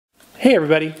Hey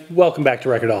everybody, welcome back to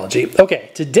Record-ology.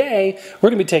 Okay, today we're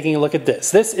going to be taking a look at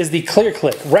this. This is the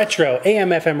ClearClick Retro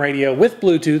AM/FM radio with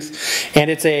Bluetooth,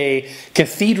 and it's a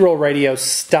cathedral radio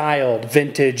styled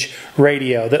vintage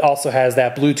radio that also has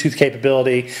that Bluetooth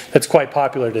capability that's quite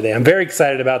popular today. I'm very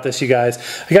excited about this, you guys.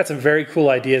 I got some very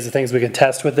cool ideas of things we can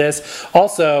test with this.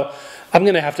 Also, I'm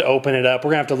going to have to open it up.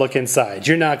 We're going to have to look inside.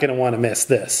 You're not going to want to miss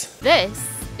this. This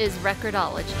is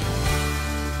Record-ology.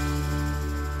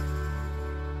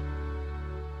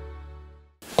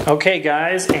 Okay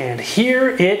guys, and here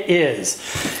it is.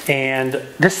 And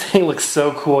this thing looks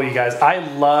so cool, you guys. I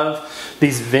love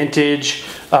these vintage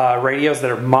radios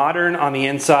that are modern on the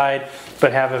inside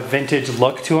but have a vintage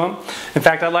look to them. In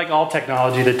fact, I like all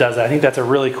technology that does that. I think that's a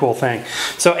really cool thing.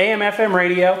 So AM/FM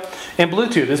radio and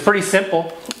Bluetooth is pretty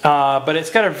simple, but it's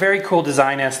got a very cool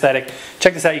design aesthetic.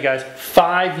 Check this out, you guys.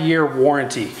 5-year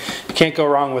warranty. You can't go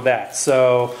wrong with that.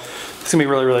 So it's gonna be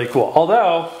really, really cool.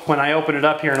 Although, when I open it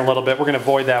up here in a little bit, we're gonna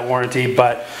void that warranty,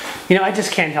 but you know, I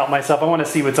just can't help myself. I wanna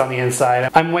see what's on the inside.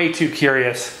 I'm way too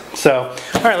curious. So,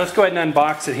 all right, let's go ahead and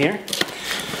unbox it here.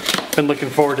 Been looking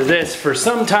forward to this for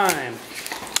some time.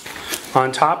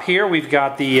 On top here, we've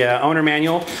got the owner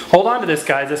manual. Hold on to this,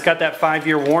 guys. It's got that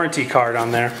 5-year warranty card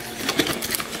on there.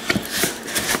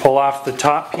 Pull off the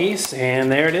top piece,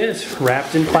 and there it is,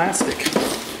 wrapped in plastic.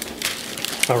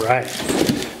 All right.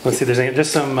 Let's see if there's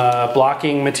just some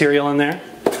blocking material in there.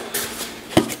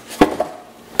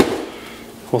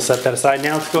 We'll set that aside.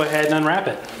 Now let's go ahead and unwrap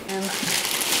it.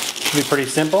 It'll be pretty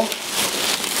simple.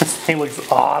 This thing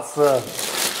looks awesome.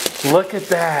 Look at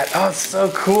that. Oh, it's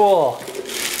so cool.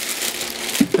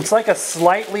 It's like a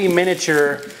slightly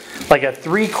miniature, like a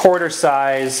 3/4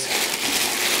 size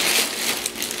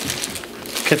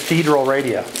cathedral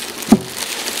radio.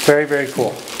 Very, very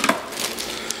cool.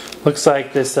 Looks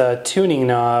like this tuning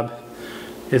knob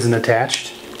isn't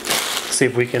attached. Let's see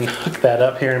if we can hook that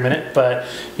up here in a minute. But,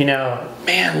 you know,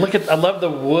 man, look at, I love the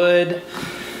wood.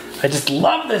 I just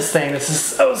love this thing. This is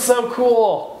so, so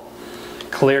cool.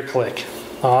 ClearClick.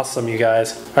 Awesome, you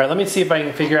guys. All right, let me see if I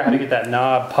can figure out how to get that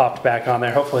knob popped back on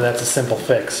there. Hopefully that's a simple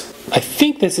fix. I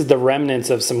think this is the remnants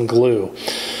of some glue.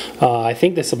 I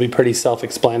think this will be pretty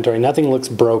self-explanatory. Nothing looks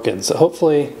broken, so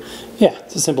hopefully, yeah,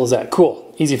 it's as simple as that.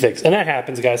 Cool, easy fix. And that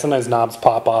happens, guys. Sometimes knobs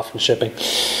pop off from shipping.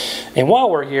 And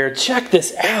while we're here, check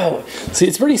this out. See,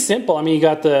 it's pretty simple. I mean, you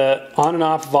got the on and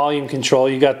off volume control.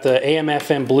 You got the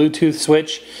AM/FM Bluetooth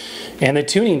switch and the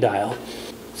tuning dial.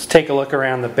 Let's take a look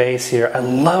around the base here. I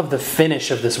love the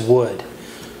finish of this wood.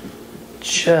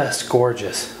 Just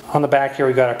gorgeous. On the back here,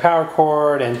 we've got our power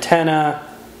cord, antenna,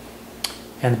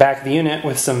 and the back of the unit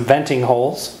with some venting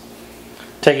holes.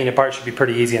 Taking it apart should be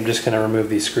pretty easy. I'm just going to remove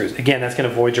these screws. Again, that's going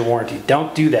to void your warranty.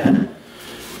 Don't do that,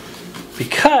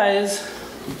 because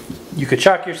you could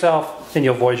shock yourself and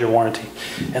you'll void your warranty.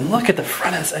 And look at the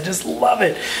front of this. I just love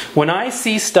it. When I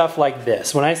see stuff like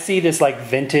this, when I see this like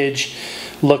vintage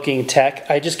looking tech,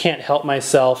 I just can't help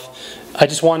myself. I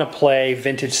just want to play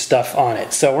vintage stuff on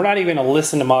it. So we're not even going to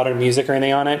listen to modern music or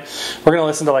anything on it. We're going to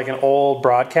listen to like an old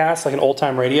broadcast, like an old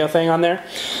time radio thing on there.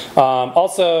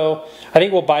 Also, I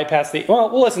think we'll bypass the, well,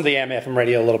 we'll listen to the AM/FM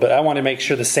radio a little bit. I want to make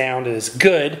sure the sound is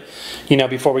good, you know,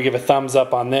 before we give a thumbs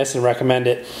up on this and recommend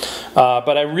it.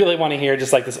 But I really want to hear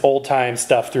just like this old time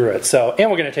stuff through it. So,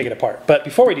 and we're going to take it apart. But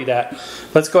before we do that,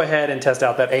 let's go ahead and test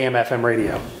out that AM/FM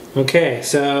radio. Okay,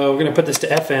 so we're going to put this to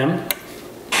FM.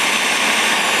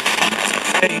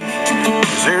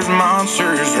 There's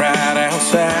monsters right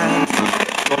outside.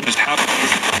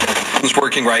 It's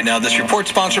working right now. This report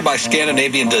sponsored by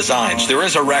Scandinavian Designs. There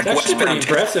is a rack That's westbound. pretty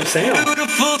impressive sound.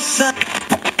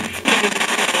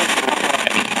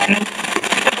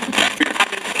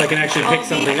 I can actually pick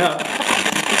something up.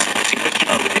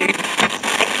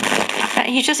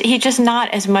 He's just not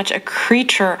as much a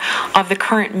creature of the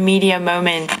current media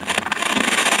moment.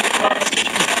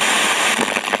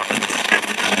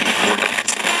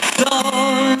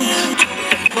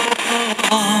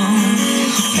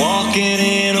 Walking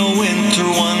in a winter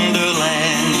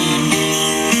wonderland.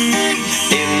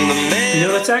 You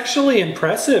know, that's actually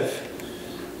impressive.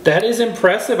 That is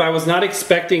impressive. I was not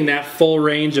expecting that full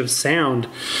range of sound,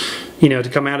 you know, to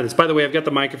come out of this. By the way, I've got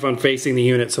the microphone facing the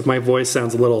unit, so if my voice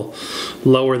sounds a little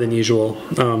lower than usual,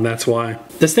 that's why.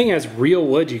 This thing has real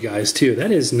wood, you guys, too.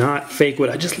 That is not fake wood.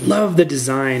 I just love the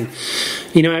design.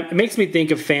 You know, it makes me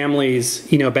think of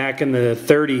families, you know, back in the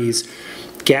 30s,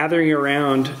 gathering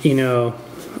around, you know,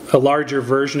 a larger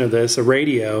version of this, a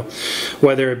radio,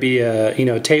 whether it be a, you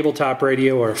know, tabletop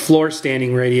radio or a floor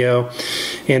standing radio,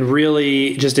 and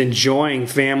really just enjoying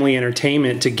family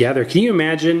entertainment together. Can you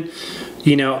imagine,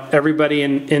 you know, everybody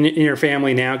in your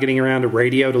family now getting around a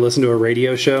radio to listen to a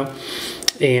radio show?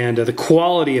 and the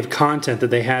quality of content that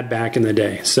they had back in the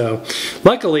day. So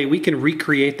luckily we can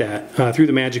recreate that through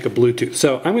the magic of Bluetooth.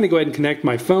 So I'm going to go ahead and connect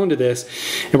my phone to this,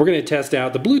 and we're going to test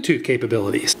out the Bluetooth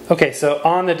capabilities. Okay, so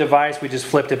on the device we just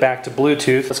flipped it back to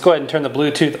Bluetooth. Let's go ahead and turn the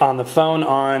Bluetooth on the phone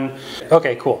on.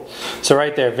 Okay, cool. So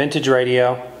right there, vintage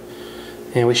radio,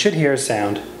 and we should hear a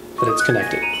sound that it's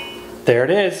connected. There it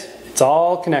is. It's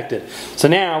all connected. So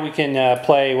now we can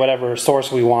play whatever source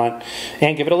we want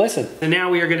and give it a listen. And now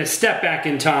we are going to step back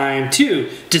in time to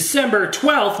December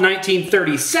 12th,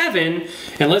 1937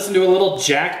 and listen to a little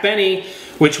Jack Benny,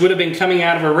 which would have been coming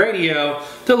out of a radio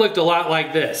that looked a lot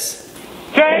like this.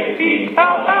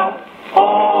 J-E-L-L-O.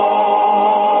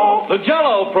 The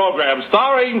Jell-O program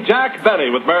starring Jack Benny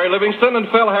with Mary Livingston and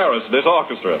Phil Harris and his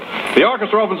orchestra. The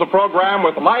orchestra opens the program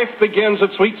with Life Begins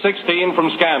at Sweet 16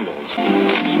 from Scandals.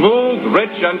 Smooth,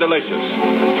 rich, and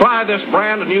delicious. Try this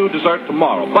brand new dessert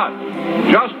tomorrow, but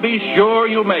just be sure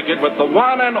you make it with the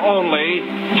one and only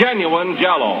genuine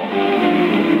Jell-O.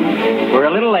 We're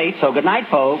a little late, so good night,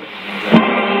 folks.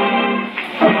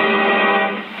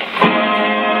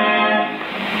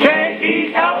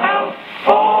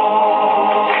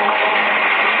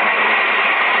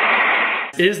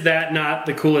 Is that not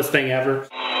the coolest thing ever?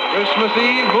 Christmas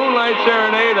Eve, Moonlight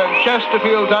Serenade, and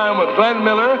Chesterfield time with Glenn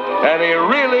Miller, and he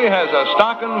really has a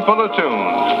stocking full of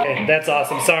tunes. Okay, that's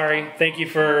awesome. Sorry. Thank you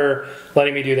for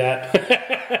letting me do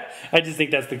that. I just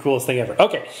think that's the coolest thing ever.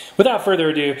 Okay, without further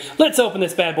ado, let's open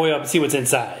this bad boy up and see what's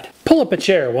inside. Pull up a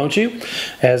chair, won't you,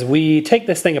 as we take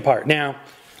this thing apart. Now,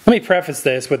 let me preface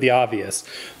this with the obvious.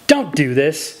 Don't do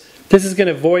this. This is going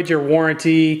to void your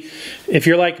warranty. If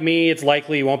you're like me, it's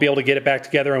likely you won't be able to get it back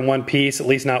together in one piece, at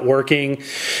least not working.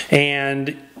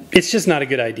 And it's just not a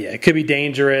good idea. It could be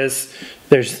dangerous.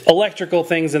 There's electrical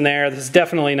things in there. This is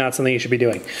definitely not something you should be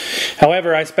doing.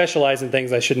 However, I specialize in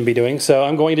things I shouldn't be doing, so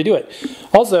I'm going to do it.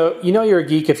 Also, you know you're a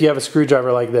geek if you have a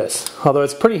screwdriver like this. Although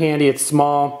it's pretty handy, it's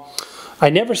small. I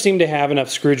never seem to have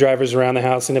enough screwdrivers around the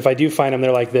house, and if I do find them,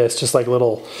 they're like this, just like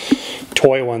little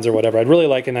toy ones or whatever. I'd really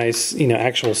like a nice,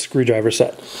 actual screwdriver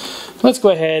set. Let's go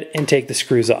ahead and take the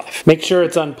screws off. Make sure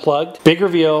it's unplugged. Big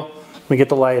reveal. Let me get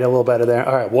the light a little better there.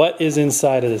 All right, what is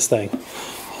inside of this thing?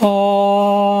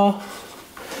 Oh,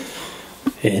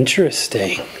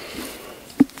 interesting.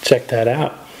 Check that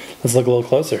out. Let's look a little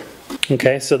closer.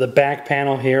 Okay, so the back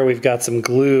panel here, we've got some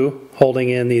glue holding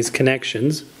in these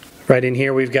connections. Right in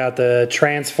here we've got the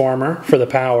transformer for the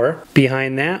power.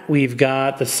 Behind that we've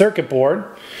got the circuit board,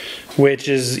 which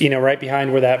is right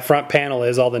behind where that front panel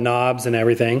is, all the knobs and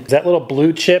everything. That little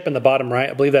blue chip in the bottom right,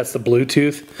 I believe that's the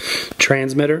Bluetooth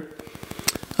transmitter.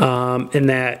 And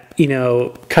that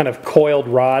kind of coiled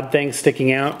rod thing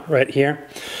sticking out right here,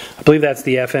 I believe that's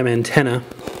the FM antenna.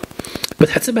 But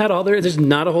that's about all there is. There's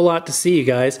not a whole lot to see, you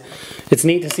guys. It's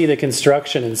neat to see the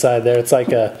construction inside there. It's like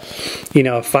a,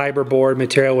 a fiberboard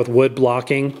material with wood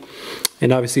blocking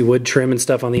and obviously wood trim and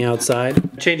stuff on the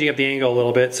outside. Changing up the angle a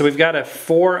little bit. So we've got a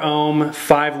 4 ohm,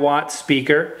 5 watt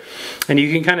speaker, and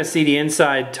you can kind of see the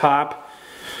inside top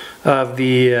of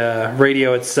the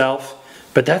radio itself.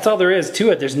 But that's all there is to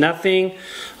it. There's nothing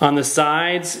on the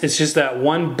sides. It's just that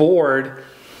one board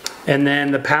and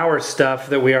then the power stuff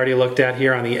that we already looked at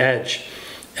here on the edge.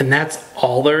 And that's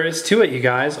all there is to it, you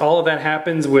guys. All of that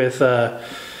happens with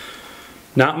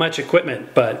not much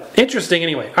equipment, but interesting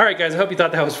anyway. All right, guys, I hope you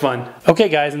thought that was fun. Okay,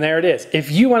 guys, and there it is.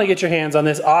 If you want to get your hands on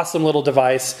this awesome little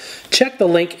device, check the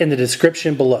link in the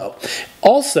description below.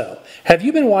 Also, have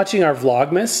you been watching our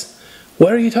Vlogmas?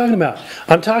 What are you talking about?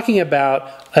 I'm talking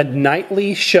about a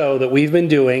nightly show that we've been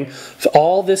doing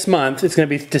all this month. It's going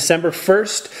to be December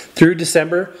 1st through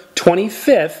December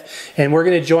 25th, and we're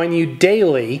going to join you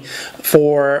daily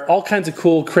for all kinds of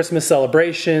cool Christmas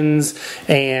celebrations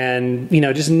and,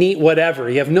 just neat whatever.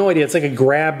 You have no idea. It's like a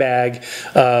grab bag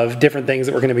of different things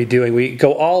that we're going to be doing. We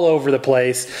go all over the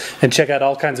place and check out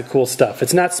all kinds of cool stuff.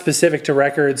 It's not specific to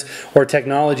records or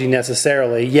technology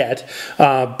necessarily yet,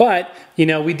 but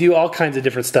we do all kinds of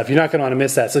different stuff. You're not going to want to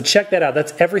miss that. So check that out.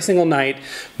 That's every single night,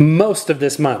 most of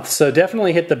this month. So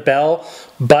definitely hit the bell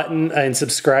button and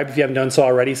subscribe if you haven't done so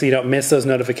already so you don't miss those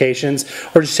notifications,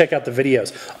 or just check out the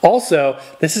videos. Also,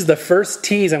 this is the first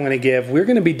tease I'm going to give. We're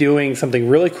going to be doing something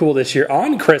really cool this year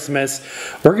on Christmas.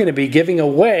 We're going to be giving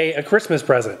away a Christmas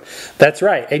present. That's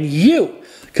right. And you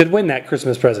could win that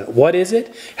Christmas present. What is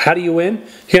it? How do you win? You're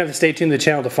going to have to stay tuned to the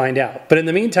channel to find out. But in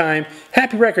the meantime,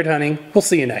 happy record hunting. We'll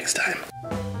see you next time.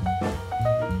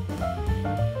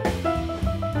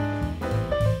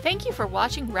 Thank you for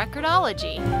watching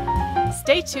Record-ology.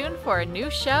 Stay tuned for a new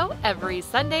show every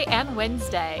Sunday and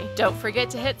Wednesday. Don't forget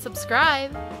to hit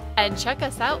subscribe and check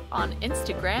us out on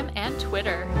Instagram and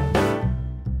Twitter.